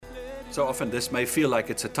So often this may feel like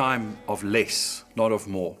it's a time of less, not of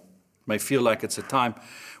more. It may feel like it's a time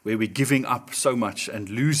where we're giving up so much and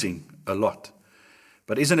losing a lot.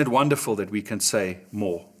 But isn't it wonderful that we can say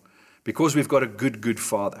more? Because we've got a good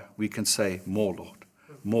Father, we can say more, Lord,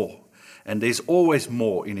 more. And there's always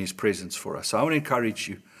more in His presence for us. So I want to encourage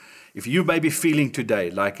you, if you may be feeling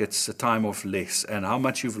today like it's a time of less and how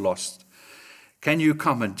much you've lost, can you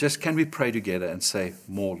come and can we pray together and say,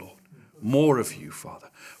 more, Lord, more of you, Father,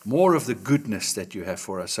 more of the goodness that you have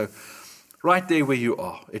for us. So right there where you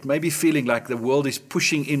are, it may be feeling like the world is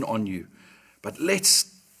pushing in on you, but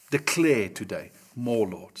let's declare today, more,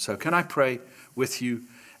 Lord. So can I pray with you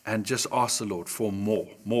and just ask the Lord for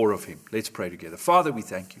more of Him? Let's pray together. Father, we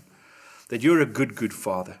thank you that you're a good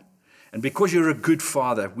Father. And because you're a good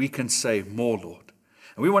Father, we can say more, Lord.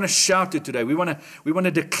 And we want to shout it today. We want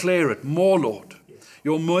to declare it, more, Lord.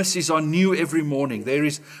 Your mercies are new every morning. There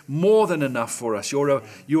is more than enough for us.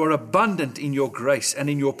 You are abundant in your grace and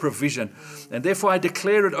in your provision. And therefore I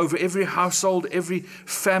declare it over every household, every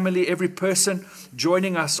family, every person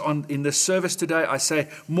joining us in the service today. I say,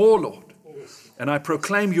 more, Lord. And I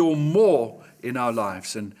proclaim your more in our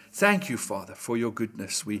lives. And thank you, Father, for your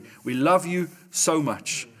goodness. We love you so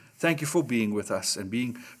much. Thank you for being with us and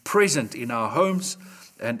being present in our homes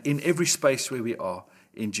and in every space where we are,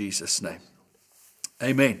 in Jesus' name.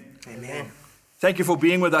 Amen. Amen. Thank you for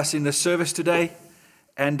being with us in this service today.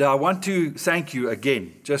 And I want to thank you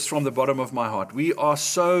again, just from the bottom of my heart. We are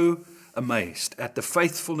so amazed at the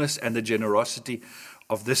faithfulness and the generosity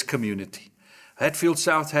of this community. Hatfield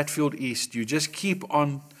South, Hatfield East, you just keep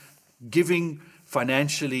on giving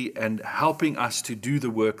financially and helping us to do the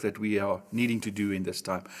work that we are needing to do in this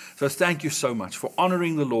time. So thank you so much for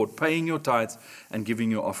honoring the Lord, paying your tithes and giving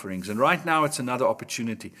your offerings. And right now it's another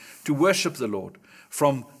opportunity to worship the Lord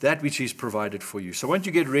from that which He's provided for you. So once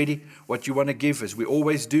you get ready, what you want to give, as we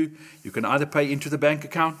always do, you can either pay into the bank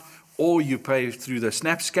account or you pay through the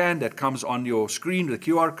snap scan that comes on your screen, the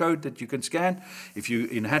QR code that you can scan. If you're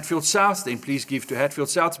in Hatfield South, then please give to Hatfield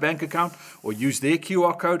South's bank account or use their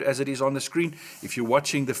QR code as it is on the screen. If you're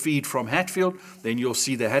watching the feed from Hatfield, then you'll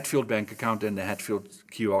see the Hatfield bank account and the Hatfield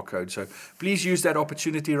QR code. So please use that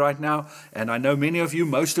opportunity right now. And I know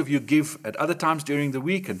most of you give at other times during the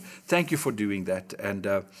week, and thank you for doing that.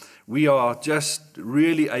 And we are just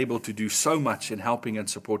really able to do so much in helping and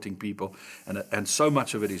supporting people, and so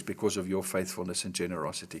much of it is because of your faithfulness and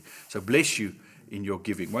generosity. So bless you in your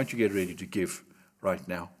giving. Won't you get ready to give right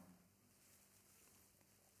now?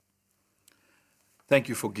 Thank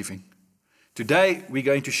you for giving. Today, we're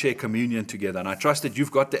going to share communion together, and I trust that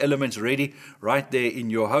you've got the elements ready right there in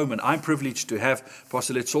your home, and I'm privileged to have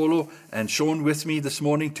Pastor Letsolo and Sean with me this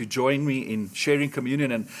morning to join me in sharing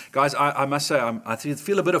communion. And guys, I must say, I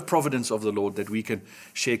feel a bit of providence of the Lord that we can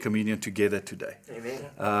share communion together today.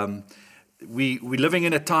 Amen. We're living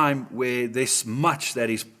in a time where there's much that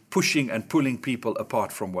is pushing and pulling people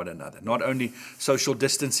apart from one another. Not only social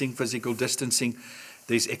distancing, physical distancing,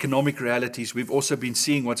 there's economic realities. We've also been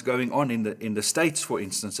seeing what's going on in the States, for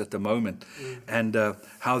instance, at the moment, and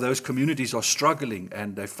how those communities are struggling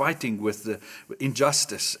and they're fighting with the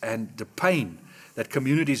injustice and the pain that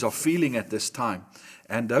communities are feeling at this time.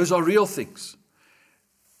 And those are real things.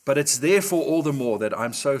 But it's therefore all the more that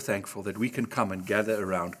I'm so thankful that we can come and gather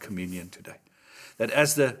around communion today. That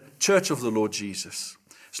as the church of the Lord Jesus,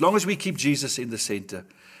 as long as we keep Jesus in the center,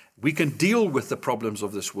 we can deal with the problems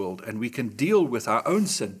of this world and we can deal with our own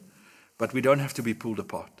sin, but we don't have to be pulled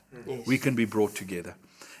apart. Yes. We can be brought together.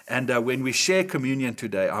 And when we share communion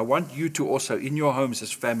today, I want you to also, in your homes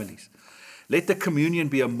as families, let the communion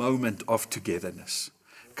be a moment of togetherness.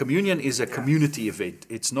 Communion is a community event.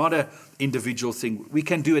 It's not an individual thing. We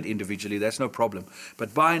can do it individually, that's no problem.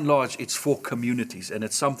 But by and large, it's for communities, and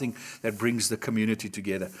it's something that brings the community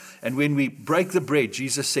together. And when we break the bread,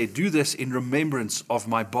 Jesus said, do this in remembrance of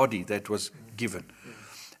my body that was given.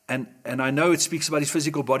 And I know it speaks about His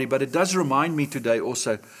physical body, but it does remind me today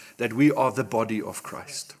also that we are the body of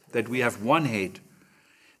Christ, that we have one head.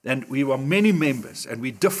 And we are many members, and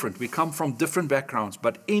we're different. We come from different backgrounds,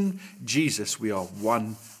 but in Jesus we are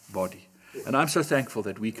one body. And I'm so thankful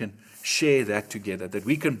that we can share that together, that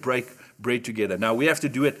we can break bread together. Now, we have to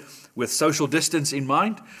do it with social distance in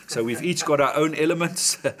mind, so we've each got our own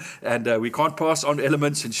elements, and we can't pass on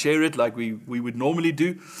elements and share it like we would normally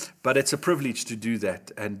do, but it's a privilege to do that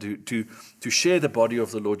and to share the body of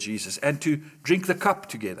the Lord Jesus and to drink the cup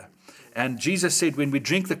together. And Jesus said when we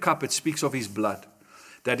drink the cup, it speaks of His blood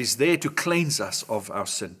that is there to cleanse us of our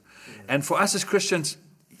sin. And for us as Christians,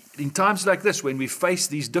 in times like this, when we face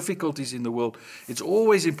these difficulties in the world, it's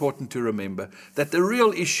always important to remember that the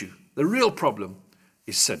real issue, the real problem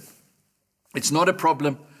is sin. It's not a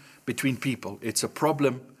problem between people. It's a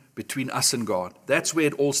problem between us and God. That's where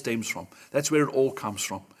it all stems from. That's where it all comes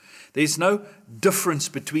from. There's no difference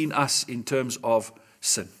between us in terms of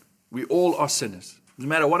sin. We all are sinners. No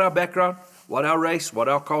matter what our background, what our race, what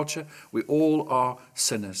our culture, we all are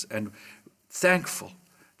sinners. And thankful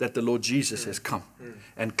that the Lord Jesus has come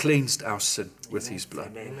and cleansed our sin with his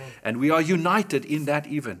blood. And we are united in that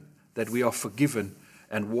even, that we are forgiven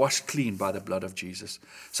and washed clean by the blood of Jesus.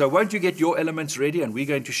 So won't you get your elements ready, and we're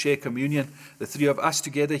going to share communion, the three of us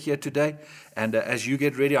together here today. And as you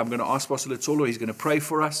get ready, I'm going to ask Pastor Letsolo, he's going to pray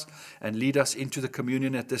for us and lead us into the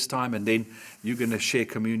communion at this time, and then you're going to share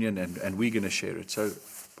communion and we're going to share it. So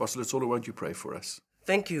Pastor Letsolo, won't you pray for us?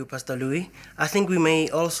 Thank you, Pastor Louis. I think we may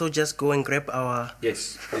also just go and grab our...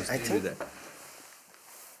 Yes, please do that.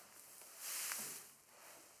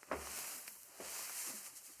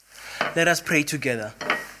 Let us pray together.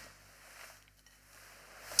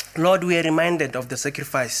 Lord, we are reminded of the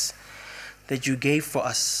sacrifice that you gave for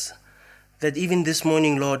us. That even this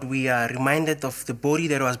morning, Lord, we are reminded of the body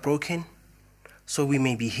that was broken so we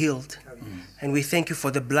may be healed. And we thank you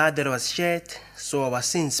for the blood that was shed so our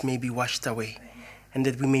sins may be washed away and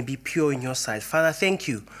that we may be pure in your sight. Father, thank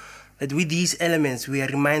you that with these elements we are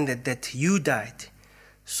reminded that you died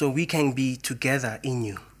so we can be together in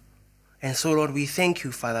you. And so, Lord, we thank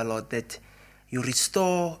you, Father, Lord, that you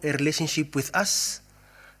restore a relationship with us,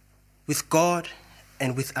 with God,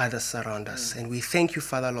 and with others around us. And we thank you,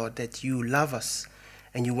 Father, Lord, that you love us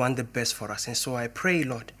and you want the best for us. And so I pray,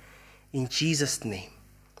 Lord, in Jesus' name,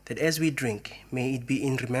 that as we drink, may it be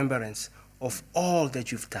in remembrance of all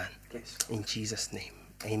that you've done. Yes. In Jesus' name,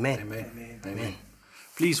 amen. Amen. Amen. Amen.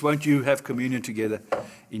 Please, won't you have communion together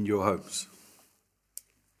in your homes?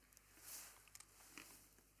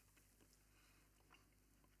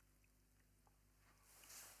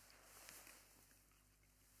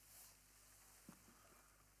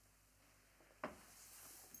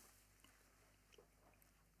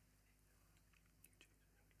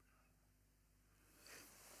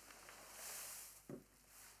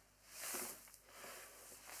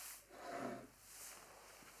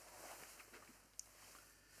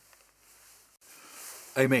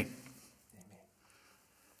 Amen.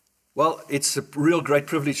 Well, it's a real great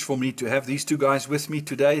privilege for me to have these two guys with me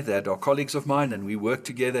today that are colleagues of mine, and we work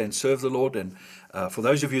together and serve the Lord. And for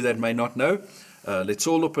those of you that may not know,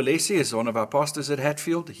 Letsolo Palesi is one of our pastors at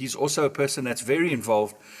Hatfield. He's also a person that's very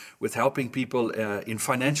involved with helping people in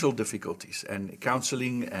financial difficulties and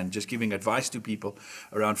counseling and just giving advice to people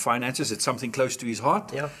around finances. It's something close to his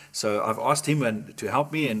heart. Yeah. So I've asked him to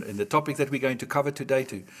help me in the topic that we're going to cover today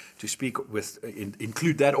to speak with,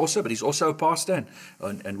 include that also. But he's also a pastor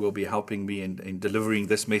and will be helping me in delivering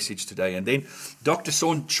this message today. And then Dr.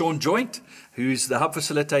 Sean Joint, who's the hub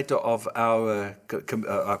facilitator of our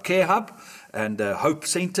care hub. And Hope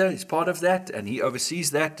Center is part of that, and he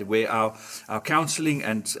oversees that, where our counseling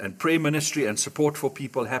and prayer ministry and support for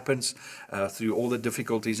people happens through all the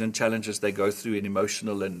difficulties and challenges they go through in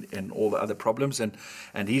emotional and all the other problems.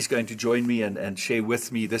 And he's going to join me and share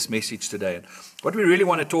with me this message today. And what we really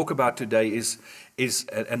want to talk about today is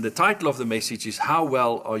and the title of the message is, how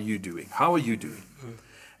well are you doing? How are you doing?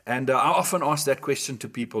 And I often ask that question to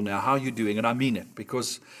people now, how are you doing? And I mean it,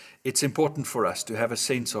 because it's important for us to have a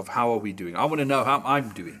sense of how are we doing. I want to know how I'm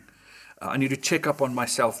doing. I need to check up on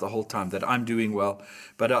myself the whole time, that I'm doing well.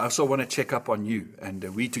 But I also want to check up on you. And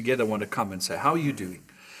we together want to come and say, how are you doing?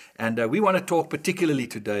 And we want to talk particularly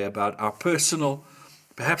today about our personal,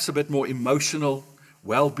 perhaps a bit more emotional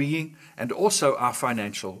well-being, and also our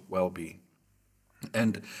financial well-being.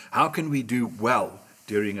 And how can we do well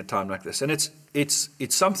during a time like this? And it's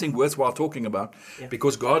something worthwhile talking about,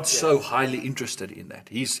 because God's so highly interested in that.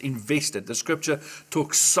 He's invested. The scripture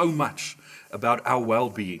talks so much about our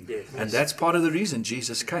well-being. And that's part of the reason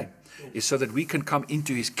Jesus came, is so that we can come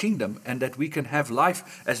into his kingdom and that we can have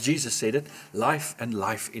life, as Jesus said it, life and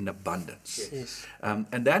life in abundance.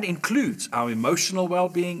 And that includes our emotional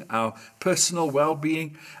well-being, our personal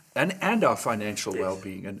well-being, and our financial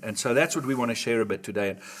well-being. And so that's what we want to share a bit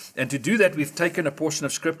today. And to do that, we've taken a portion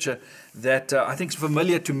of scripture that I think is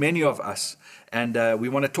familiar to many of us. And we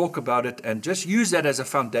want to talk about it and just use that as a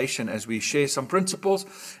foundation as we share some principles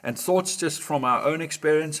and thoughts just from our own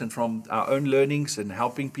experience and from our own learnings and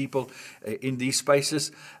helping people in these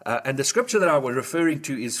spaces. And the scripture that I was referring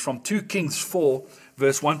to is from 2 Kings 4,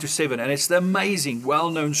 verse 1 to 7. And it's the amazing,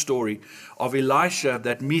 well-known story of Elisha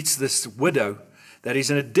that meets this widow that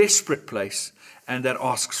is in a desperate place and that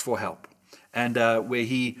asks for help. and where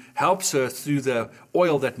he helps her through the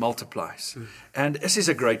oil that multiplies. And this is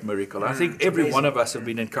a great miracle. I think every one of us have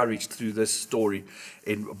been encouraged through this story,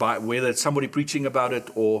 by whether it's somebody preaching about it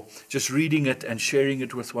or just reading it and sharing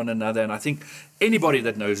it with one another. And I think anybody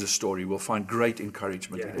that knows the story will find great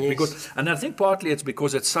encouragement in it. Yes. And I think partly it's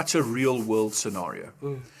because it's such a real world scenario.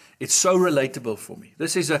 It's so relatable for me.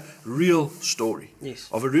 This is a real story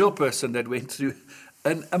of a real person that went through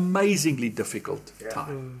an amazingly difficult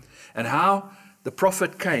time. And how the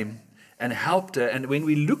prophet came and helped her. And when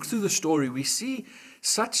we look through the story, we see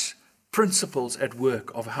such principles at work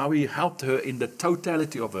of how he helped her in the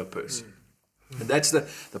totality of her person. And that's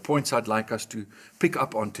the points I'd like us to pick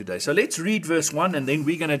up on today. So let's read verse 1, and then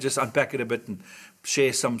we're going to just unpack it a bit and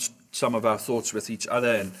share some of our thoughts with each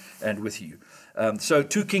other and with you. So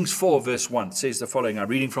 2 Kings 4 verse 1 says the following. I'm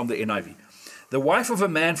reading from the NIV. The wife of a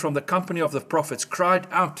man from the company of the prophets cried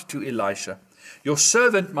out to Elisha, "Your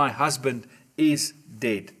servant, my husband, is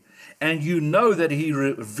dead, and you know that he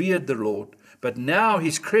revered the Lord. But now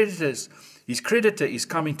his creditor is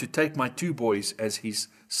coming to take my 2 boys as his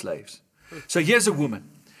slaves." So here's a woman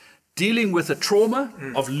dealing with a trauma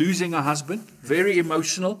of losing a husband, very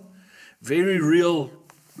emotional, very real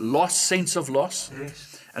loss, sense of loss.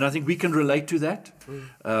 And I think we can relate to that.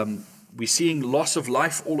 We're seeing loss of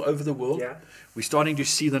life all over the world. We're starting to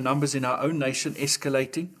see the numbers in our own nation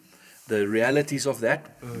escalating, the realities of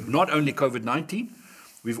that. Not only COVID-19,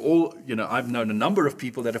 we've all, I've known a number of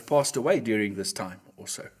people that have passed away during this time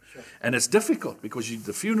also. And it's difficult because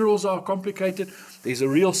the funerals are complicated. There's a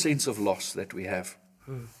real sense of loss that we have.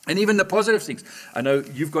 And even the positive things. I know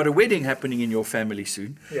you've got a wedding happening in your family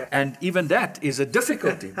soon. And even that is a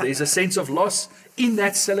difficulty. There's a sense of loss in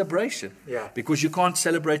that celebration. Because you can't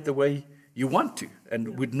celebrate the way you want to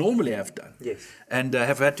and would normally have done. And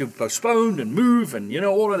have had to postpone and move and,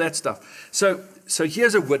 all of that stuff. So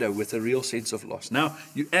here's a widow with a real sense of loss. Now,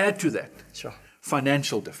 you add to that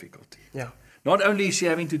financial difficulty. Not only is she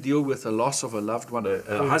having to deal with the loss of a loved one,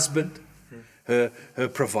 her husband, her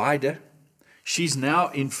provider, she's now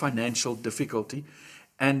in financial difficulty.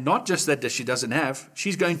 And not just that she doesn't have,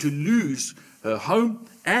 she's going to lose her home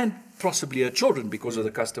and possibly her children because of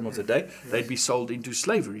the custom of the day. They'd be sold into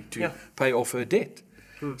slavery to pay off her debt.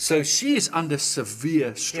 So she is under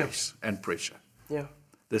severe stress and pressure,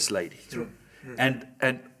 this lady.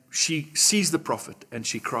 And she sees the prophet and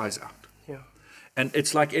she cries out. And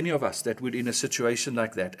it's like any of us that would in a situation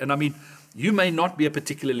like that. And I mean, you may not be a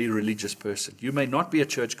particularly religious person. You may not be a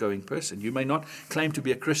church-going person. You may not claim to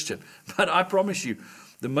be a Christian. But I promise you,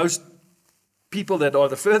 the most people that are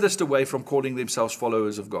the furthest away from calling themselves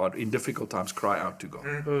followers of God in difficult times cry out to God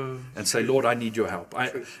and say, "Lord, I need your help.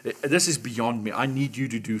 This is beyond me. I need you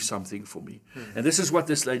to do something for me." And this is what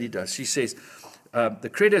this lady does. She says, the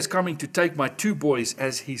creditor is coming to take my 2 boys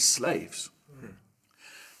as his slaves.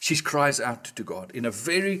 She cries out to God in a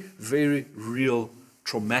very, very real,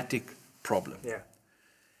 traumatic problem.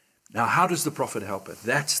 Now, how does the prophet help her?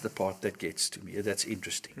 That's the part that gets to me. That's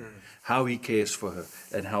interesting. How he cares for her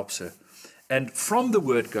and helps her. And from the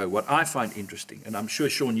word go, what I find interesting, and I'm sure,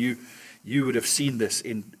 Sean, you would have seen this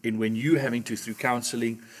in when you having to, through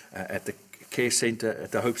counseling at the care center,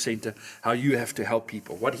 at the Hope Center, how you have to help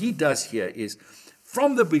people. What he does here is,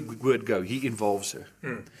 from the big word go, he involves her.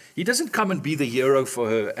 He doesn't come and be the hero for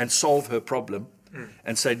her and solve her problem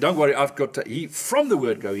and say, "Don't worry, I've got to." From the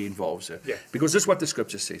word go, he involves her. Because this is what the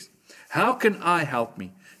scripture says. "How can I help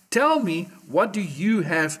me? Tell me, what do you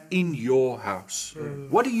have in your house?"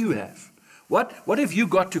 What do you have? What have you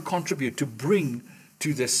got to contribute, to bring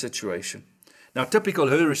to this situation? Now, typical,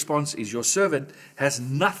 her response is, "Your servant has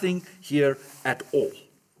nothing here at all."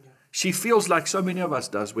 She feels like so many of us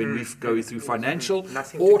does when we go through financial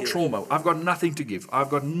or trauma. I've got nothing to give. I've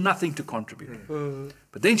got nothing to contribute.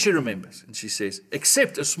 But then she remembers and she says,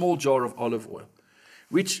 except a small jar of olive oil,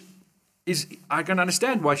 which is, I can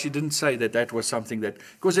understand why she didn't say that was something that,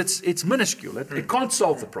 because it's minuscule. It can't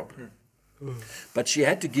solve the problem. But she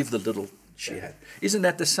had to give the little she had. Isn't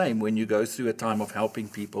that the same when you go through a time of helping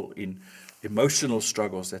people in emotional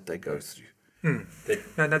struggles that they go through?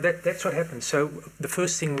 No, that's what happened. So the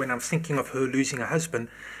first thing when I'm thinking of her losing a husband,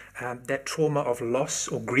 that trauma of loss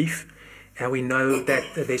or grief, and we know that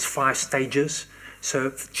there's 5 stages.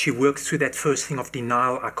 So she worked through that first thing of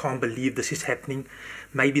denial. I can't believe this is happening.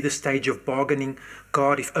 Maybe the stage of bargaining.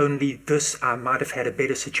 God, if only this, I might have had a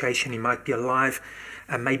better situation. He might be alive.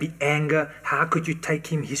 And maybe anger. How could you take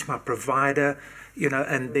him? He's my provider.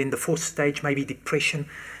 And then the 4th stage, maybe depression.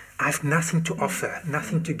 I have nothing to offer,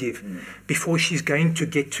 nothing to give, before she's going to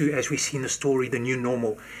get to, as we see in the story, the new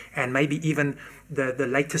normal. And maybe even the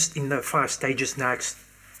latest in the 5 stages next,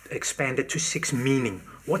 expanded to 6, meaning.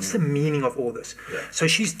 What's the meaning of all this? Yeah. So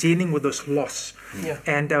she's dealing with this loss. Yeah.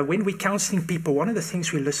 And when we're counseling people, one of the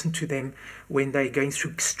things we listen to them when they're going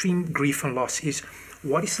through extreme grief and loss is,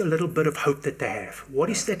 what is the little bit of hope that they have? What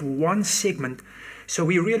is that one segment? So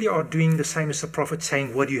we really are doing the same as the prophet,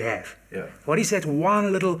 saying, what do you have? Yeah. What is that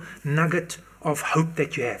one little nugget of hope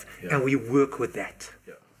that you have? Yeah. And we work with that.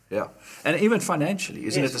 Yeah. And even financially,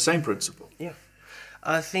 isn't it the same principle? Yeah.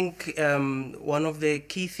 I think one of the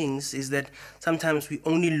key things is that sometimes we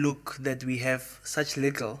only look that we have such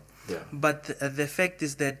little, Yeah. but the fact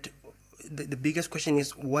is that the biggest question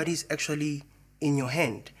is what is actually in your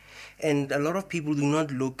hand. And a lot of people do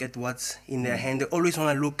not look at what's in their hand. They always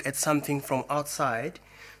want to look at something from outside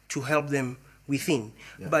to help them within.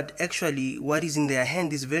 Yeah. But actually, what is in their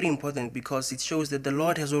hand is very important because it shows that the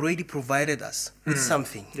Lord has already provided us with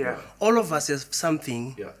something. Yeah. All of us have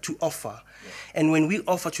something Yeah. to offer. And when we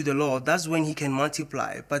offer to the Lord, that's when He can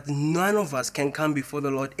multiply. But none of us can come before the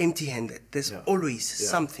Lord empty-handed. There's Yeah. always Yeah.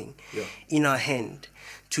 something Yeah. in our hand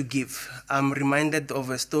to give. I'm reminded of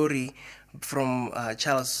a story from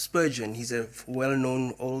Charles Spurgeon. He's a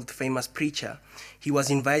well-known, old, famous preacher. He was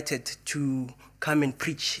invited to come and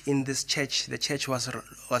preach in this church. The church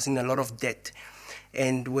was in a lot of debt.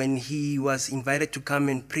 And when he was invited to come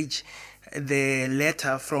and preach, the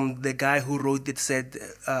letter from the guy who wrote it said,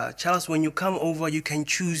 Charles, when you come over, you can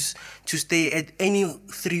choose to stay at any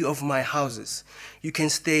 3 of my houses. You can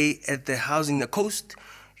stay at the house in the coast.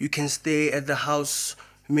 You can stay at the house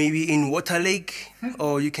maybe in Water Lake,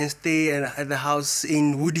 or you can stay at the house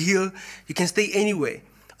in Wood Hill. You can stay anywhere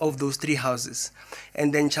of those 3 houses.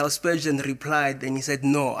 And then Charles Spurgeon replied, and he said,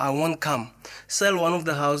 no, I won't come. Sell one of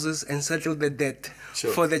the houses and settle the debt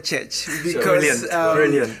for the church. Because,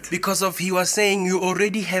 Brilliant. because of he was saying you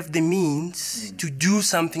already have the means to do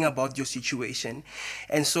something about your situation.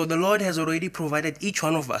 And so the Lord has already provided each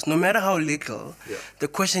one of us, no matter how little. Yeah. The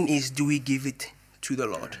question is, do we give it to the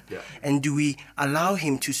Lord? Yeah. And do we allow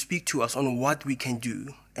Him to speak to us on what we can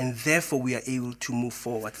do? And therefore we are able to move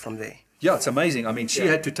forward from there. Yeah, it's amazing. I mean, she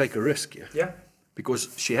had to take a risk here. Yeah. Because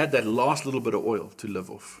she had that last little bit of oil to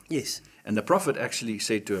live off. Yes. And the prophet actually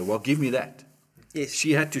said to her, well, give me that. Yes.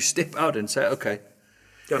 She had to step out and say, okay,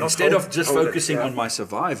 Yeah, not instead hold- of just hold it, focusing yeah. on my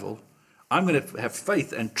survival, I'm going to have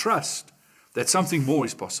faith and trust that something more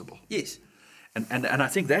is possible. Yes. And I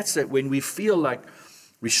think that's that when we feel like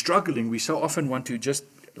we're struggling, we so often want to just,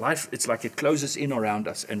 life, it's like it closes in around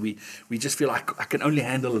us and we just feel like I can only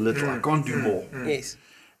handle a little, I can't do more. Yes.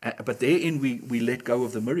 But therein we let go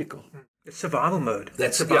of the miracle. It's survival mode.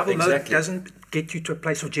 That's- survival yeah, mode exactly. doesn't get you to a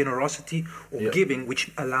place of generosity or Yeah. giving,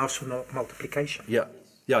 which allows for multiplication. Yeah.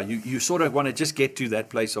 Yeah, you sort of want to just get to that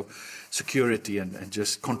place of security and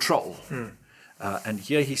just control. And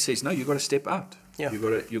here he says, no, you've got to step out. Yeah.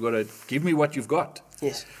 You've got to give me what you've got.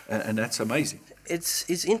 Yes. And that's amazing.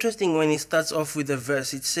 It's interesting when it starts off with a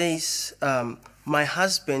verse. It says, my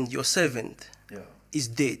husband, your servant, is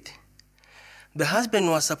dead. The husband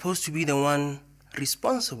was supposed to be the one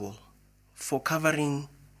responsible for covering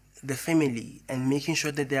the family and making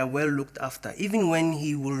sure that they are well looked after, even when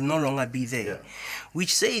he will no longer be there. Yeah.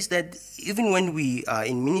 Which says that even when we are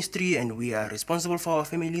in ministry and we are responsible for our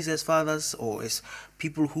families as fathers or as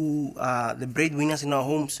people who are the breadwinners in our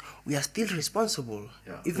homes, we are still responsible.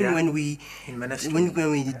 Yeah. Even Yeah. when we In ministry.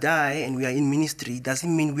 when we die and we are in ministry,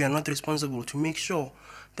 doesn't mean we are not responsible to make sure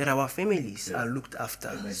that our families are looked after.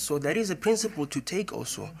 So there is a principle to take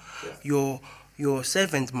also. Your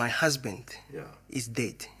servant, my husband, is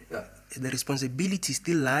dead. Yeah. The responsibility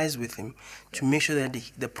still lies with him to make sure that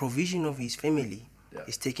the provision of his family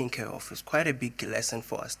is taken care of. It's quite a big lesson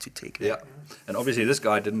for us to take. Yeah. And obviously this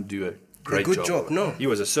guy didn't do a great good job, no. He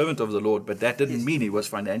was a servant of the Lord, but that didn't mean he was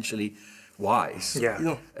financially wise. Yeah.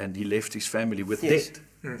 No. And he left his family with Yes. debt.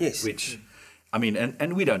 Yes. Which, I mean,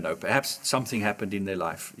 and we don't know. Perhaps something happened in their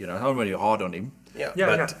life. You know, not really hard on him. Yeah. Yeah,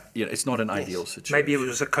 but yeah. You know, it's not an ideal situation. Maybe it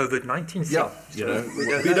was a COVID-19 thing. Yeah, you know,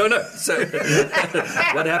 we don't know. So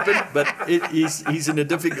what happened? But he's in a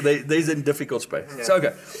difficult. There's a difficult space. Yeah. So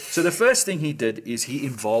okay. So the first thing he did is he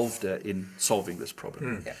involved her in solving this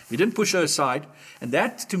problem. Yeah. He didn't push her aside, and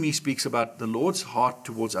that to me speaks about the Lord's heart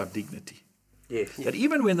towards our dignity. Yes. That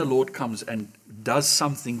even when the Lord comes and does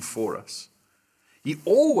something for us, He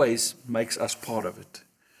always makes us part of it,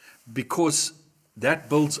 because that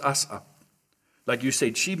builds us up. Like you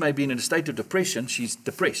said, she may be in a state of depression. She's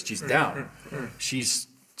depressed. She's down. She's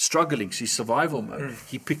struggling. She's survival mode.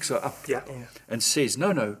 He picks her up Yeah. and says,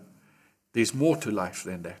 no, there's more to life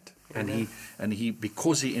than that. And he,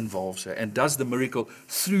 because he involves her and does the miracle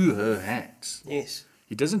through her hands. Yes.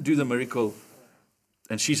 He doesn't do the miracle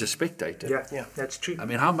and she's a spectator. Yeah, that's true. I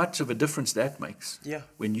mean, how much of a difference that makes. Yeah.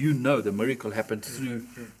 When you know the miracle happened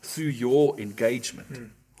through your engagement.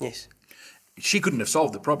 Yes. She couldn't have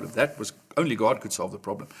solved the problem. That was only God could solve the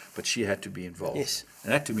problem, but she had to be involved. Yes.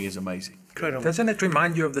 And that to me is amazing. Incredible. Doesn't it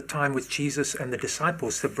remind you of the time with Jesus and the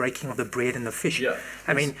disciples, the breaking of the bread and the fish? Yeah.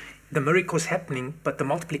 I mean, the miracle's happening, but the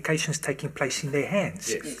multiplication is taking place in their hands.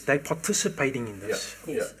 Yes. They're participating in this.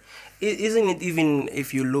 Yes. Isn't it, even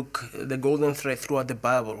if you look the golden thread throughout the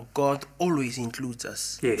Bible, God always includes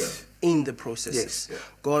us Yes. in the processes. Yes.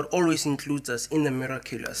 God always includes us in the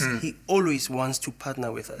miraculous. He always wants to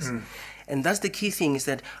partner with us. And that's the key thing, is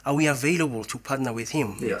that are we available to partner with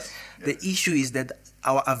Him? Yes. The issue is that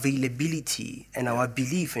our availability and our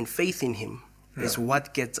belief and faith in Him is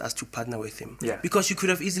what gets us to partner with Him. Yeah. Because you could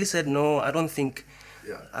have easily said, no, I don't think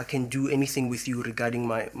Yeah. I can do anything with you regarding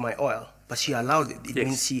my oil. But she allowed it. It Yes.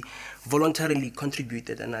 means she voluntarily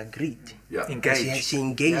contributed and agreed. Yeah. Engaged. She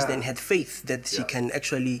engaged Yeah. and had faith that she Yeah. can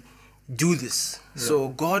actually do this. So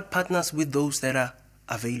God partners with those that are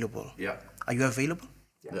available. Yeah. Are you available?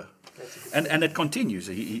 Yeah. And it continues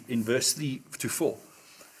in verse 3 to 4.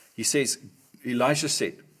 He says, Elisha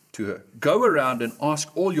said to her, go around and ask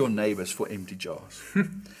all your neighbors for empty jars.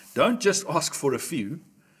 Don't just ask for a few.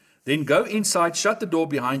 Then go inside, shut the door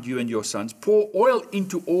behind you and your sons, pour oil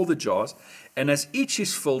into all the jars, and as each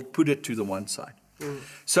is filled, put it to the one side.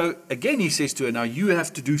 So again, he says to her, now you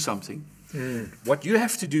have to do something. What you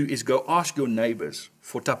have to do is go ask your neighbors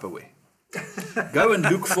for Tupperware. Go and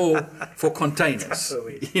look for containers,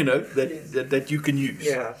 you know, that you can use.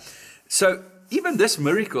 Yeah. So even this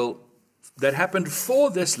miracle that happened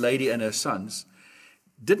for this lady and her sons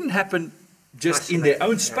didn't happen just in their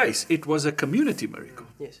own space. It was a community miracle.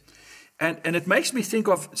 Yes. And it makes me think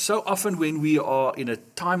of so often when we are in a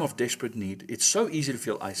time of desperate need, it's so easy to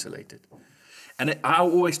feel isolated. And I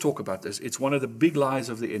always talk about this. It's one of the big lies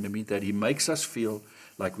of the enemy, that he makes us feel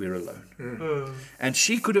like we're alone. And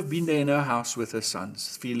she could have been there in her house with her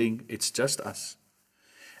sons, feeling it's just us.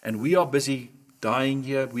 And we are busy dying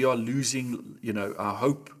here. We are losing, our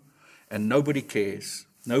hope. And nobody cares.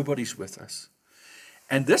 Nobody's with us.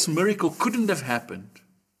 And this miracle couldn't have happened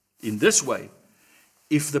in this way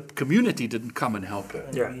if the community didn't come and help her.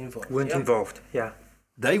 Yeah. Weren't involved. Yeah.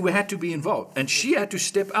 They had to be involved. And she had to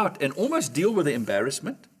step out and almost deal with the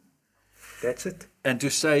embarrassment. That's it. And to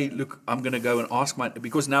say, look, I'm going to go and ask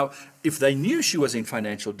because now, if they knew she was in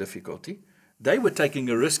financial difficulty, they were taking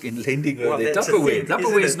a risk in lending her their that's the Tupperware. thing,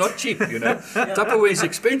 Tupperware is isn't it? not cheap, Tupperware is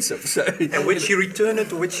expensive. So, And would she return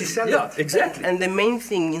it or would she sell yeah, it? exactly. And the main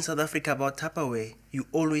thing in South Africa about Tupperware, you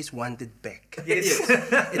always want it back. Yes.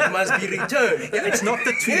 It must be returned. Yeah, it's not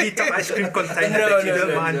the 2-liter ice cream container that you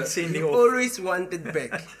don't mind sending You off. always want it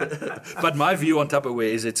back. But my view on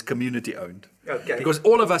Tupperware is it's community owned. Okay. Because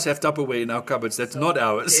all of us have Tupperware in our cupboards. That's not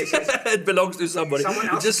ours. Yes. It belongs to somebody. Someone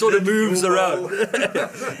It else just sort of split moves your around. bowl.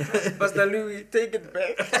 Pastor Louis, take it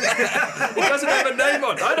back. It doesn't have a name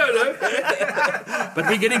on. I don't know. But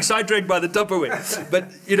we're getting sidetracked by the Tupperware.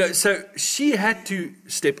 But, so she had to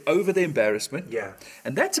step over the embarrassment. Yeah.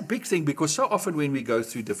 And that's a big thing, because so often when we go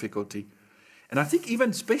through difficulty, and I think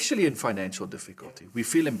even especially in financial difficulty, we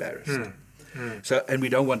feel embarrassed. So, and we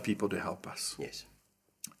don't want people to help us. Yes.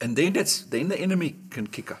 And then the enemy can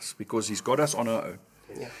kick us, because he's got us on our own.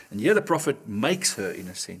 Yeah. And here the prophet makes her, in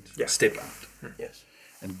a sense, Yeah. step out Yes.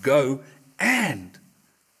 and go, and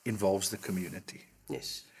involves the community.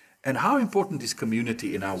 Yes. And how important is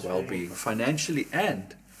community in our well-being, financially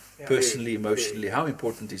and personally, emotionally? How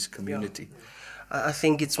important is community? I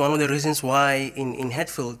think it's one of the reasons why in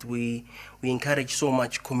Hatfield we encourage so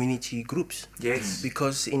much community groups. Yes.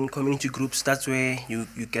 Because in community groups, that's where you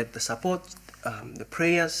get the support, the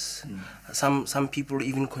prayers. Some people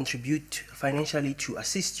even contribute financially to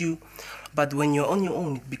assist you. But when you're on your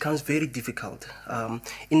own, it becomes very difficult.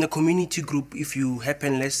 In the community group, if you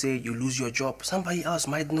happen, let's say you lose your job, somebody else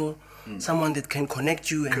might know someone that can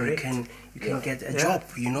connect you, and Correct. you can get a job,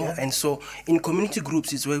 And so in community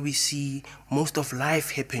groups is where we see most of life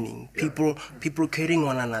happening. People caring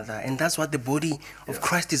one another, and that's what the body of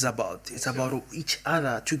Christ is about. It's about each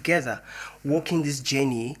other together, walking this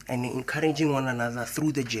journey and encouraging one another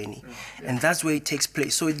through the journey. And that's where it takes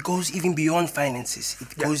place. So it goes even beyond finances.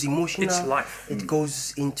 It goes emotional. It's life. It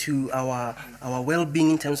goes into our well-being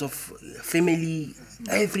in terms of family.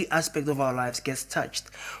 Every aspect of our lives gets touched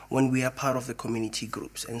when we are part of the community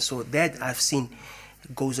groups. And so that I've seen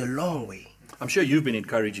goes a long way. I'm sure you've been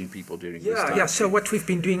encouraging people during this time. Yeah. So what we've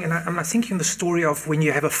been doing, and I'm thinking the story of when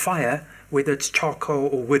you have a fire, whether it's charcoal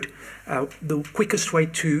or wood, the quickest way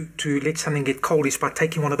to let something get cold is by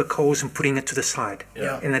taking one of the coals and putting it to the side,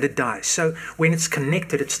 and then it dies. So when it's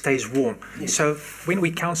connected, it stays warm. Yes. So when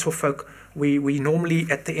we counsel folk, we normally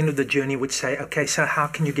at the end of the journey would say, okay, so how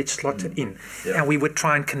can you get slotted in? Yeah. And we would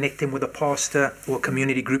try and connect them with a pastor or a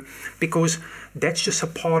community group, because that's just a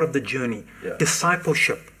part of the journey. Yeah.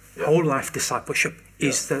 Discipleship, whole life discipleship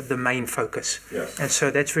is the main focus. Yes. And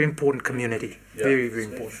so that's very important, community. Very, very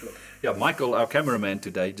important. Sure. Yeah, Michael, our cameraman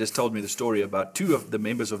today, just told me the story about 2 of the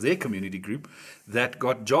members of their community group that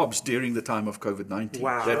got jobs during the time of COVID-19.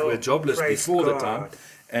 Wow. That were jobless Praise before God. the time.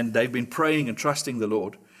 And they've been praying and trusting the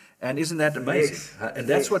Lord. And isn't that amazing? Yes. And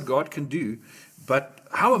that's what God can do. But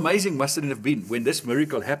how amazing must it have been when this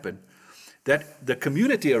miracle happened, that the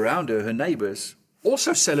community around her neighbors,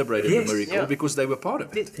 also celebrated the miracle because they were part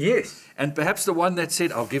of it. Yes. And perhaps the one that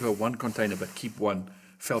said, I'll give her 1 container, but keep 1,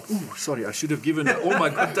 felt, sorry, I should have given her all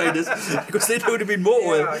my containers, because then there would have been more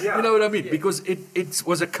oil. You know what I mean? Because it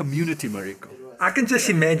was a community miracle. I can just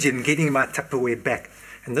imagine getting my Tupperware back.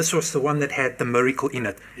 And this was the one that had the miracle in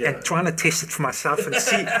it. And trying to test it for myself and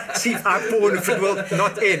see if I pour and if it will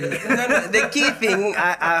not end. No, the key thing,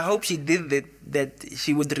 I hope she did that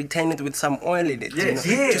she would retain it with some oil in it. Yes.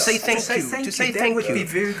 You know, Yes. to say thank you. To say thank would you. be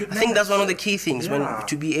very good. I think that's one of the key things,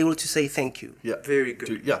 to be able to say thank you. Yeah, Very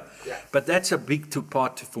good. But that's a big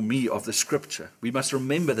part for me of the scripture. We must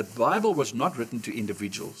remember the Bible was not written to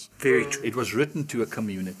individuals. Very true. It was written to a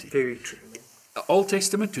community. Very true. Old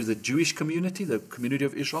Testament to the Jewish community, the community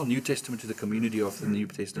of Israel. New Testament to the community of the New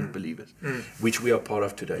Testament believers, which we are part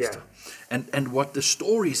of today's time. And what the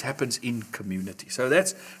stories happens in community. So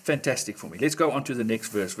that's fantastic for me. Let's go on to the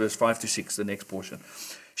next verse 5 to 6, the next portion.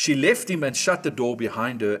 She left him and shut the door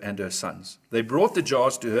behind her and her sons. They brought the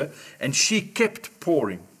jars to her, and she kept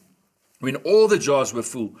pouring. When all the jars were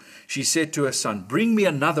full, she said to her son, "Bring me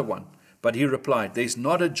another one." But he replied, "There's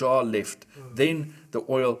not a jar left." Then the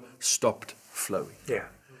oil stopped flowing. Yeah.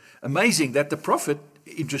 Amazing that the prophet,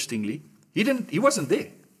 interestingly, he wasn't there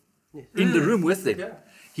in the room with them. Yeah.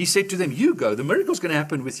 He said to them, "You go. The miracle's going to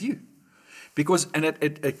happen with you." Because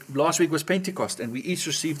last week was Pentecost, and we each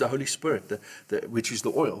received the Holy Spirit, which is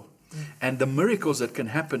the oil. And the miracles that can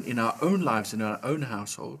happen in our own lives, in our own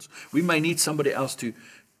households, we may need somebody else to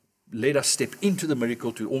let us step into the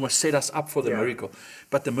miracle, to almost set us up for the miracle.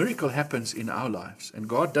 But the miracle happens in our lives, and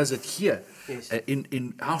God does it here,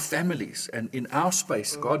 in our families and in our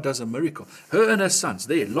space. God does a miracle. Her and her sons,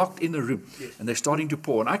 they're locked in a room, and they're starting to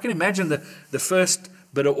pour. And I can imagine the first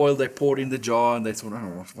bit of oil they poured in the jar, and they thought,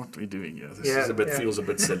 "Oh, what are we doing here? This feels a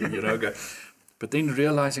bit silly, you know." But then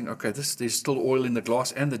realizing, okay, there's still oil in the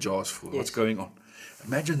glass and the jar's full. What's going on?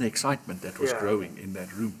 Imagine the excitement that was growing in that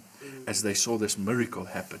room as they saw this miracle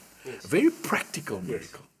happen. A very practical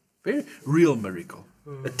miracle, very real miracle,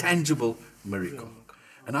 a tangible miracle.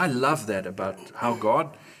 And I love that about how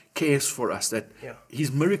God cares for us, that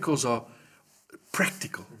his miracles are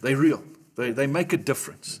practical, they're real, they make a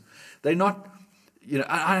difference. They're not,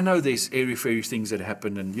 I know there's airy-fairy things that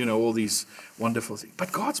happen and, all these wonderful things,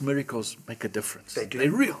 but God's miracles make a difference. They do.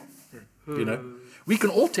 They're real, We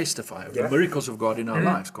can all testify of the miracles of God in our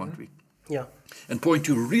lives, can't we? Yeah. And point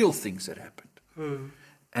to real things that happened.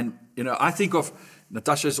 And, I think of,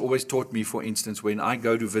 Natasha's always taught me, for instance, when I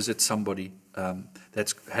go to visit somebody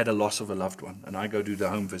that's had a loss of a loved one, and I go do the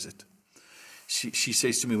home visit, she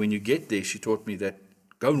says to me, when you get there, she taught me that,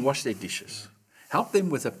 go and wash their dishes. Help them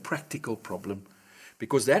with a practical problem,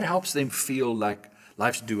 because that helps them feel like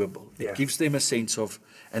life's doable. It gives them a sense of,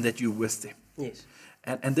 and that you're with them. Yes.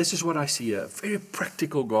 And this is what I see, a very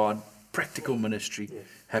practical God, practical ministry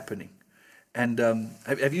happening. And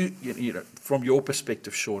have you, from your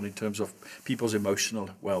perspective, Sean, in terms of people's emotional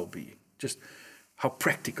well-being, just how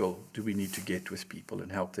practical do we need to get with people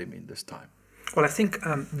and help them in this time? Well, I think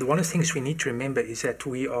one of the things we need to remember is that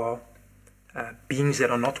we are beings that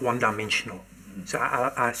are not one-dimensional. So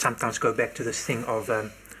I sometimes go back to this thing of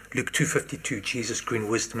Luke 2:52, Jesus grew in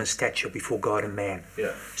wisdom and stature before God and man.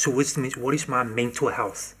 Yeah. So wisdom is, what is my mental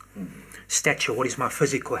health? Stature, what is my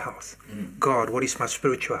physical health? God, what is my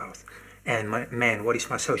spiritual health? And man, what is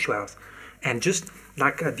my social health? And just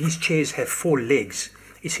like these chairs have 4 legs,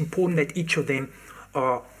 it's important that each of them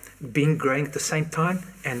are growing at the same time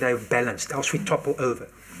and they're balanced, else we topple over.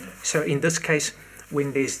 So in this case,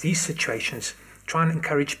 when there's these situations, try and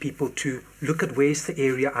encourage people to look at where's the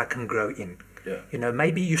area I can grow in.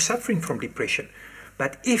 Maybe you're suffering from depression,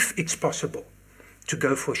 but if it's possible to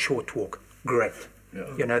go for a short walk, great.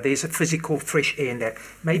 You know, there's a physical fresh air in that.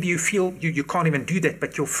 Maybe you feel you can't even do that,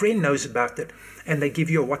 but your friend knows about it, and they give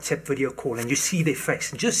you a WhatsApp video call, and you see their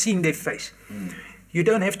face. And just seeing their face, you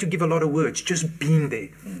don't have to give a lot of words. Just being there,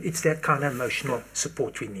 it's that kind of emotional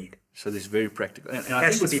support we need. So there's very practical. And I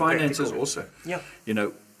think with finances also, you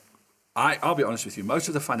know, I'll be honest with you, most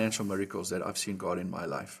of the financial miracles that I've seen God in my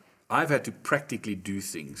life, I've had to practically do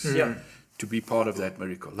things to be part of that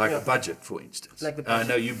miracle, like a budget, for instance. Like the budget. I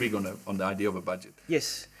know you're big on the idea of a budget.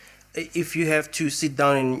 Yes, if you have to sit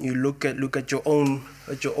down and you look at your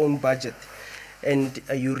own budget, and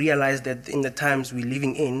you realize that in the times we're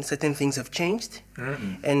living in, certain things have changed,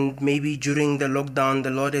 and maybe during the lockdown, the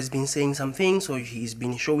Lord has been saying some things, or He's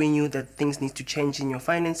been showing you that things need to change in your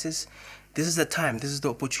finances. This is the time, this is the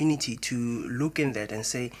opportunity to look in that and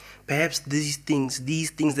say, perhaps these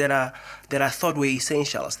things that are thought were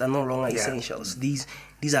essentials, they're no longer essentials. These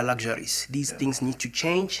are luxuries. These things need to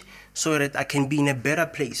change so that I can be in a better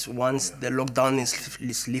place once the lockdown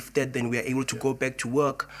is lifted. Then we are able to go back to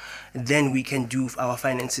work. Then we can do our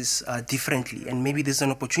finances differently. And maybe there's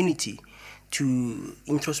an opportunity to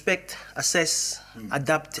introspect, assess,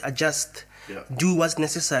 adapt, adjust, do what's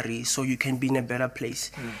necessary so you can be in a better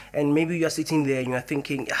place. And maybe you are sitting there and you are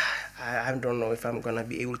thinking, I don't know if I'm going to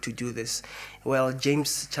be able to do this. Well,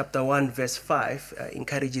 James chapter 1 verse 5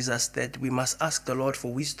 encourages us that we must ask the Lord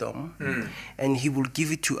for wisdom, and He will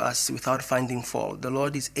give it to us without finding fault. The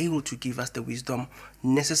Lord is able to give us the wisdom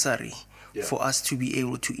necessary for us to be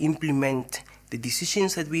able to implement the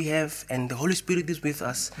decisions that we have, and the Holy Spirit is with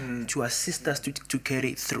us to assist us to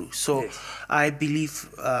carry it through. So I believe,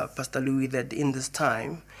 Pastor Louis, that in this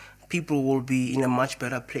time, people will be in a much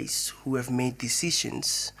better place who have made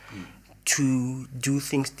decisions to do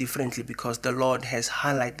things differently because the Lord has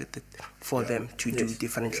highlighted it for them to do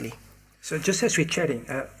differently. So just as we're chatting,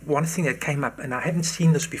 one thing that came up, and I hadn't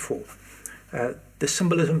seen this before, the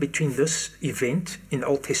symbolism between this event in the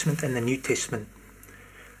Old Testament and the New Testament.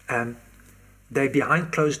 They're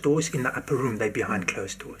behind closed doors. In the upper room, they're behind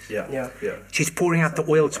closed doors. She's pouring out the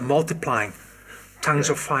oil, it's multiplying tongues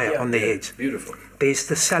of fire on their heads. Beautiful. There's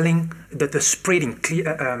the selling, the spreading,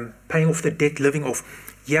 paying off the debt, living off.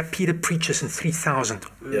 Peter preaches and 3,000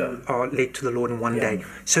 are led to the Lord in one day.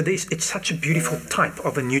 So it's such a beautiful type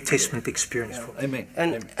of a New Testament experience. Amen.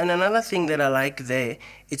 And another thing that I like there,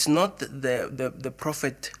 it's not the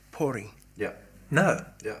prophet pouring. No.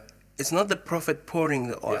 It's not the prophet pouring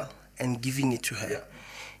the oil and giving it to her.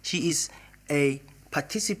 She is a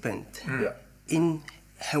participant in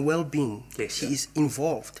her well-being. She is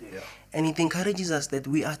involved. And it encourages us that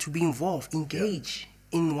we are to be involved, engage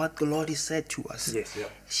in what the Lord has said to us.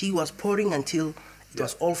 She was pouring until it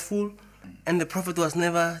was all full, and the prophet was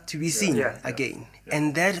never to be seen again.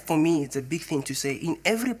 And that, for me, is a big thing to say. In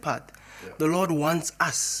every part, the Lord wants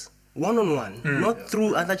us one-on-one, not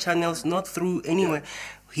through other channels, not through anywhere.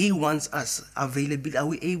 He wants us available. Are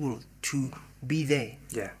we able to be there?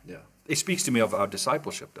 It speaks to me of our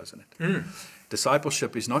discipleship, doesn't it?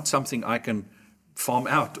 Discipleship is not something I can farm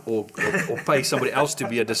out or pay somebody else to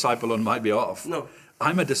be a disciple on my behalf. No.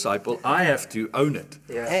 I'm a disciple. I have to own it.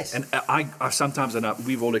 Yes. And I sometimes, and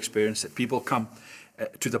we've all experienced it, people come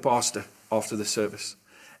to the pastor after the service,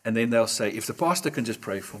 and then they'll say, if the pastor can just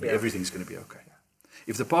pray for me, everything's going to be okay.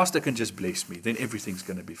 If the pastor can just bless me, then everything's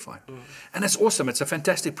going to be fine. And it's awesome. It's a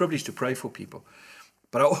fantastic privilege to pray for people.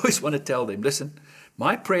 But I always want to tell them, listen,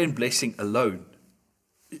 my prayer and blessing alone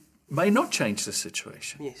may not change the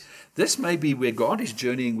situation. This may be where God is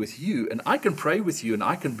journeying with you, and I can pray with you, and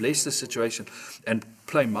I can bless the situation and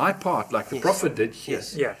play my part like the prophet did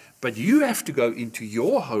here. But you have to go into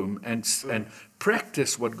your home and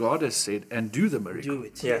practice what God has said and do the miracle. Do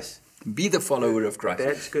it. Be the follower of Christ.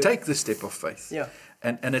 That's good. Take the step of faith.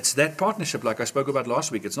 And it's that partnership, like I spoke about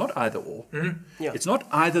last week. It's not either or. It's not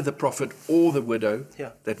either the prophet or the widow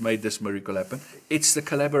that made this miracle happen. It's the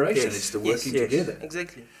collaboration. It's the working together.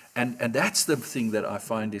 Exactly. And that's the thing that I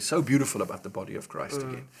find is so beautiful about the body of Christ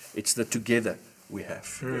again. It's the together we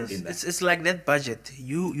have in that. It's like that budget.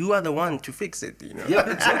 You are the one to fix it, you know.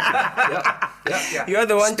 Exactly. You are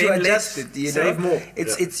the one Spend to adjust less, it, you know. save more.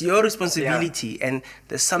 It's your responsibility, and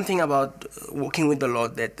there's something about walking with the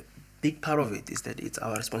Lord that big part of it is that it's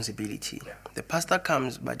our responsibility. The pastor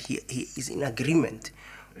comes, but he is in agreement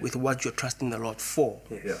with what you're trusting the Lord for.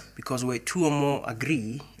 Because where two or more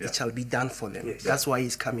agree, it shall be done for them. That's why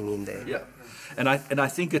he's coming in there. And I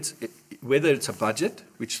think whether it's a budget,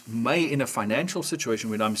 which may in a financial situation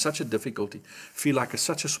when I'm in such a difficulty feel like it's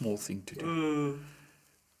such a small thing to do,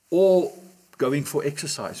 or going for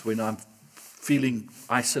exercise when I'm feeling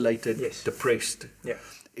isolated, depressed.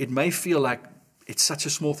 It may feel like It's such a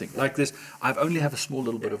small thing. Like this, I only have a small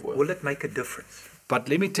little bit of oil. Will it make a difference? But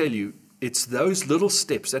let me tell you, it's those little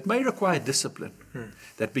steps that may require discipline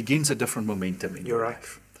that begins a different momentum in You're your right.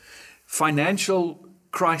 life. Financial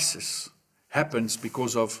crisis happens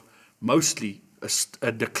because of mostly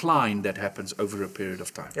a decline that happens over a period of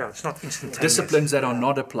time. Yeah, it's not instantaneous. Disciplines that are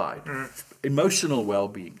not applied, emotional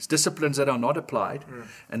well-beings, disciplines that are not applied,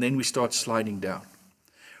 and then we start sliding down.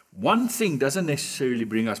 One thing doesn't necessarily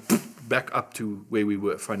bring us back up to where we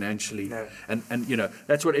were financially. No. And you know,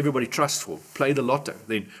 that's what everybody trusts for. Play the lotto.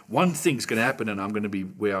 Then one thing's going to happen and I'm going to be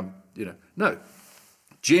where I'm, you know. No.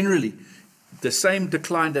 Generally, the same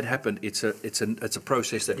decline that happened, it's a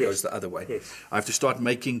process that Yes. goes the other way. Yes. I have to start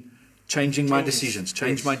changing my decisions,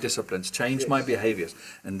 change Yes. my disciplines, change my behaviors,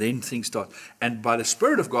 and then things start. And by the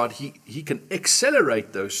Spirit of God, He can accelerate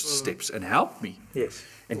those steps and help me Yes.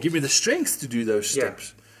 and give me the strength to do those Yeah.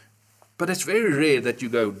 steps. But it's very rare that you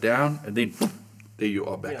go down and then there you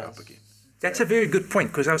are back up again. That's a very good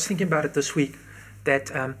point, because I was thinking about it this week,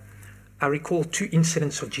 that I recall 2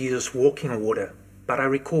 incidents of Jesus walking on water, but I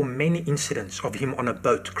recall many incidents of him on a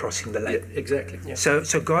boat crossing the lake. Exactly.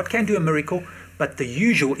 So God can do a miracle, but the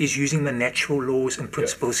usual is using the natural laws and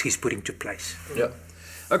principles he's put into place. Yeah.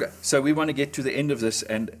 Okay, so we want to get to the end of this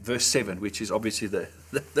and verse 7, which is obviously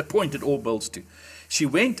the point it all builds to. She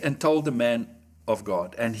went and told the man of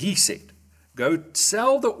God, and he said, go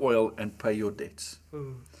sell the oil and pay your debts.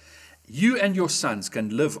 You and your sons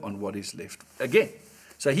can live on what is left. Again,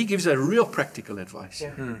 so he gives a real practical advice.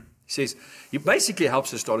 He says, he basically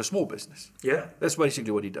helps her start a small business. Yeah. That's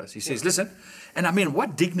basically what he does. He says, listen, and I mean,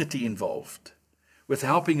 what dignity involved with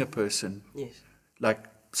helping a person, Yes. like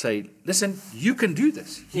say, listen, you can do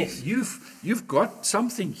this. Yes. You've got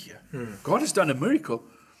something here. God has done a miracle.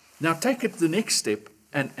 Now take it the next step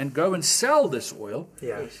and go and sell this oil.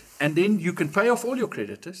 Yeah. Yes. And then you can pay off all your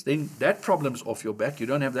creditors. Then that problem's off your back. You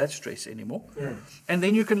don't have that stress anymore. And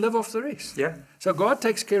then you can live off the rest. Yeah. So God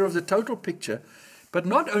takes care of the total picture. But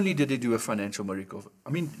not only did he do a financial miracle,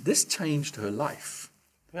 I mean, this changed her life.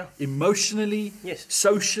 Yeah. Emotionally, Yes.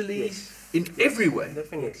 socially, Yes. in every way.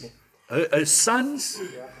 Definitely. Her sons,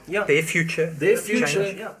 Yeah. Their future. their future.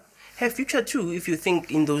 Change. Yeah. Her future too, if you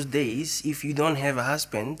think in those days, if you don't have a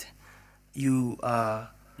husband, you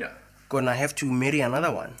are Yeah. gonna have to marry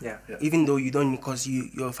another one. Yeah. Yeah. Even though you don't, because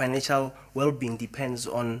your financial well-being depends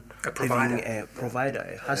on A provider. having a provider,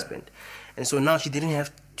 a husband. And so now she didn't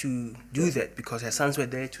have to do that because her sons were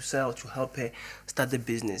there to sell, to help her start the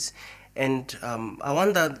business. And I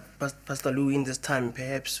wonder, Pastor Lou, in this time,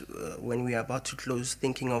 perhaps when we are about to close,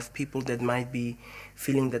 thinking of people that might be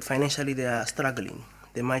feeling that financially they are struggling.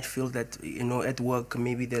 They might feel that, at work,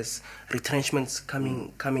 maybe there's retrenchments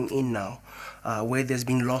coming in now, where there's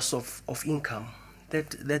been loss of income, that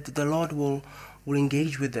the Lord will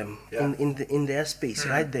engage with them in their space,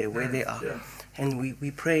 right there where they are. Yeah. And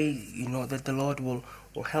we pray, that the Lord will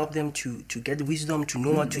help them to get wisdom, to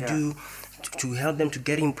know what to do, to help them to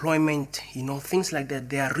get employment, things like that.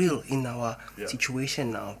 They are real in our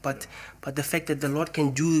situation now. But the fact that the Lord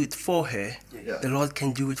can do it for her, the Lord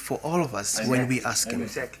can do it for all of us when we ask Him.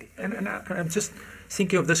 Exactly. And I'm just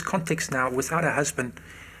thinking of this context now. Without a husband,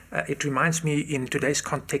 it reminds me, in today's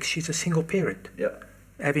context, she's a single parent. Yeah.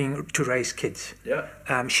 Having to raise kids.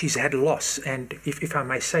 Yeah. She's had loss, and if I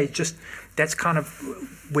may say, just that's kind of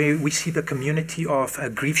where we see the community of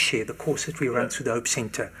Grief Share, the course that we run through the Hope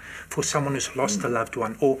Center, for someone who's lost a loved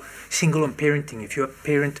one, or single and parenting. If you're a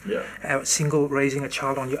parent, single, raising a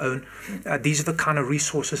child on your own, these are the kind of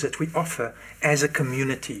resources that we offer as a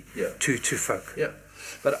community to folk. Yeah.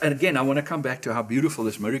 And again, I want to come back to how beautiful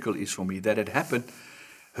this miracle is for me, that it happened.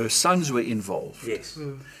 Her sons were involved. Yes.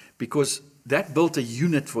 Because that built a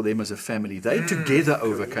unit for them as a family. They together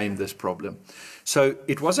overcame this problem. So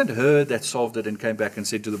it wasn't her that solved it and came back and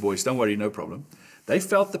said to the boys, don't worry, no problem. They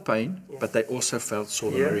felt the pain, but they also saw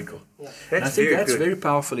the miracle. And I think that's very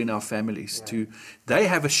powerful in our families. They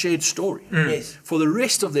have a shared story. Yes. For the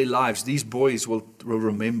rest of their lives, these boys will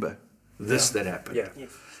remember this that happened. Yeah.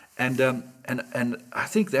 Yes. And I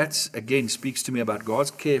think that's, again, speaks to me about God's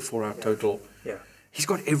care for our total. Yeah. He's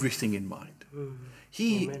got everything in mind.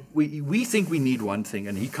 We think we need one thing,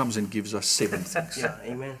 and He comes and gives us 7 things. Yeah,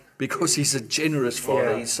 amen. Because He's a generous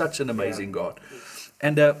Father. Yeah. He's such an amazing God.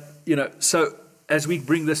 And, so as we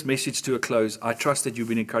bring this message to a close, I trust that you've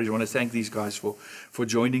been encouraged. I want to thank these guys for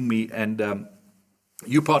joining me. And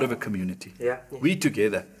you're part of a community. Yeah. We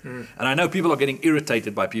together. And I know people are getting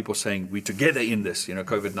irritated by people saying we're together in this,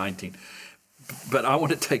 COVID-19. But I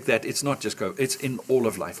want to take that. It's not just go. It's in all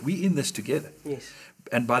of life. We're in this together. Yes.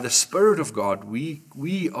 And by the Spirit of God,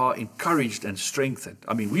 we are encouraged and strengthened.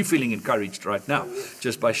 I mean, we're feeling encouraged right now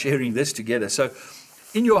just by sharing this together. So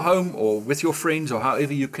in your home or with your friends or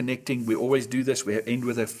however you're connecting, we always do this. We end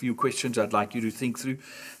with a few questions I'd like you to think through.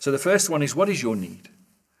 So the first one is, what is your need?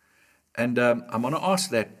 And I'm going to ask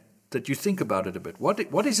that you think about it a bit.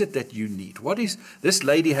 What is it that you need? This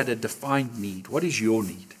lady had a defined need. What is your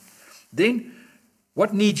need? Then,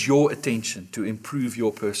 what needs your attention to improve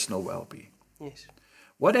your personal well-being? Yes.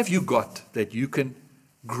 What have you got that you can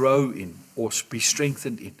grow in or be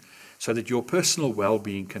strengthened in so that your personal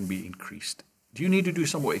well-being can be increased? Do you need to do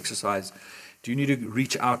some more exercise? Do you need to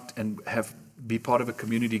reach out and be part of a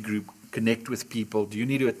community group, connect with people? Do you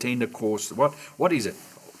need to attend a course? What is it?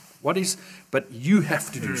 But you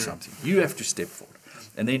have to do something. You have to step forward.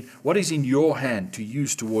 And then what is in your hand to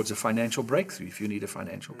use towards a financial breakthrough if you need a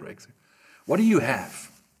financial breakthrough? What do you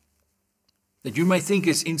have that you may think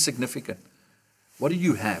is insignificant? What do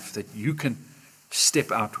you have that you can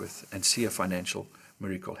step out with and see a financial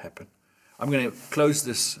miracle happen? I'm going to close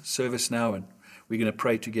this service now and we're going to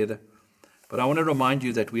pray together. But I want to remind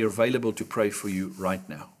you that we are available to pray for you right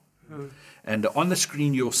now. And on the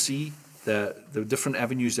screen you'll see the different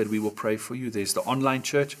avenues that we will pray for you. There's the online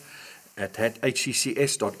church at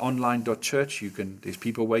hccs.online.church. There's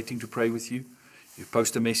people waiting to pray with you. You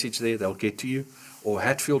post a message there, they'll get to you. Or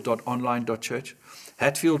hatfield.online.church.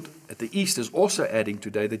 Hatfield at the East is also adding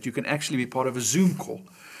today that you can actually be part of a Zoom call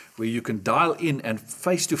where you can dial in and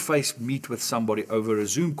face-to-face meet with somebody over a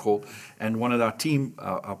Zoom call, and one of our team,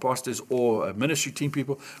 our pastors or ministry team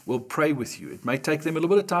people will pray with you. It may take them a little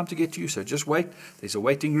bit of time to get to you, so just wait. There's a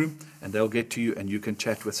waiting room, and they'll get to you, and you can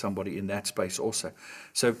chat with somebody in that space also.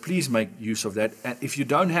 So please make use of that. And if you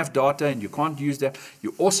don't have data and you can't use that,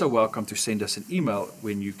 you're also welcome to send us an email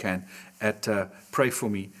when you can at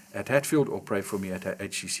prayforme@Hatfield or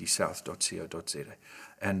prayforme@hccsouth.co.za.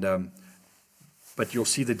 And but you'll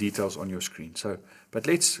see the details on your screen. But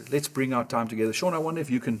let's bring our time together. Sean, I wonder if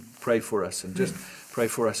you can pray for us and just pray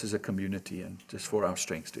for us as a community and just for our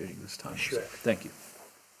strengths during this time. Sure. Thank you.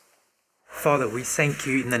 Father, we thank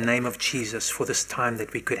you in the name of Jesus for this time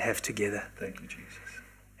that we could have together. Thank you, Jesus.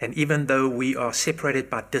 And even though we are separated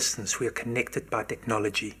by distance, we are connected by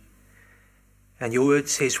technology. And your word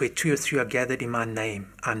says, where 2 or 3 are gathered in my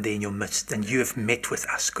name, I'm there in your midst. And you have met with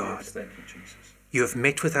us, God. Yes, thank you, Jesus. You have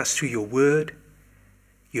met with us through your word.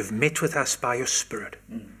 You have met with us by your Spirit.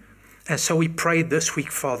 And so we pray this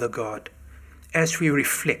week, Father God, as we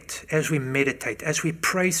reflect, as we meditate, as we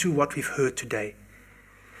pray through what we've heard today,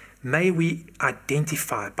 may we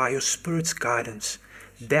identify by your Spirit's guidance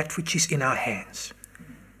that which is in our hands,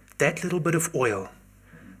 that little bit of oil,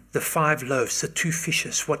 the 5 loaves, the 2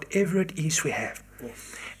 fishes, whatever it is we have.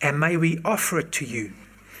 Yes. And may we offer it to you.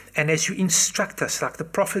 And as you instruct us, like the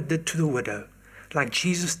prophet did to the widow, like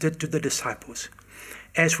Jesus did to the disciples,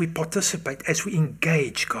 as we participate, as we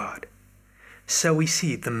engage, God, so we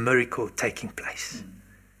see the miracle taking place.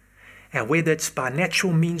 And whether it's by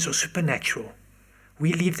natural means or supernatural,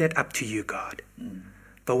 we leave that up to you, God.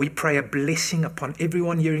 But we pray a blessing upon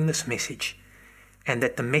everyone hearing this message, and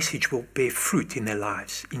that the message will bear fruit in their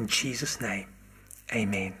lives. In Jesus' name,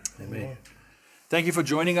 amen. Amen. Thank you for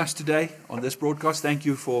joining us today on this broadcast. Thank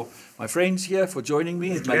you for my friends here for joining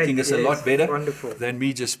me. It's making this a lot better than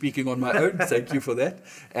me just speaking on my own. Thank you for that.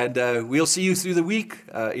 And we'll see you through the week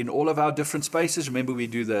in all of our different spaces. Remember, we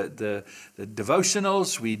do the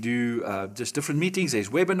devotionals. We do just different meetings. There's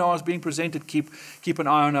webinars being presented. Keep an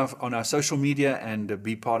eye on our social media and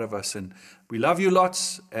be part of us. And we love you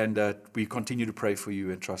lots. And we continue to pray for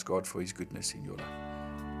you and trust God for his goodness in your life.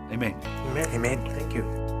 Amen. Amen. Amen. Thank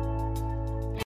you.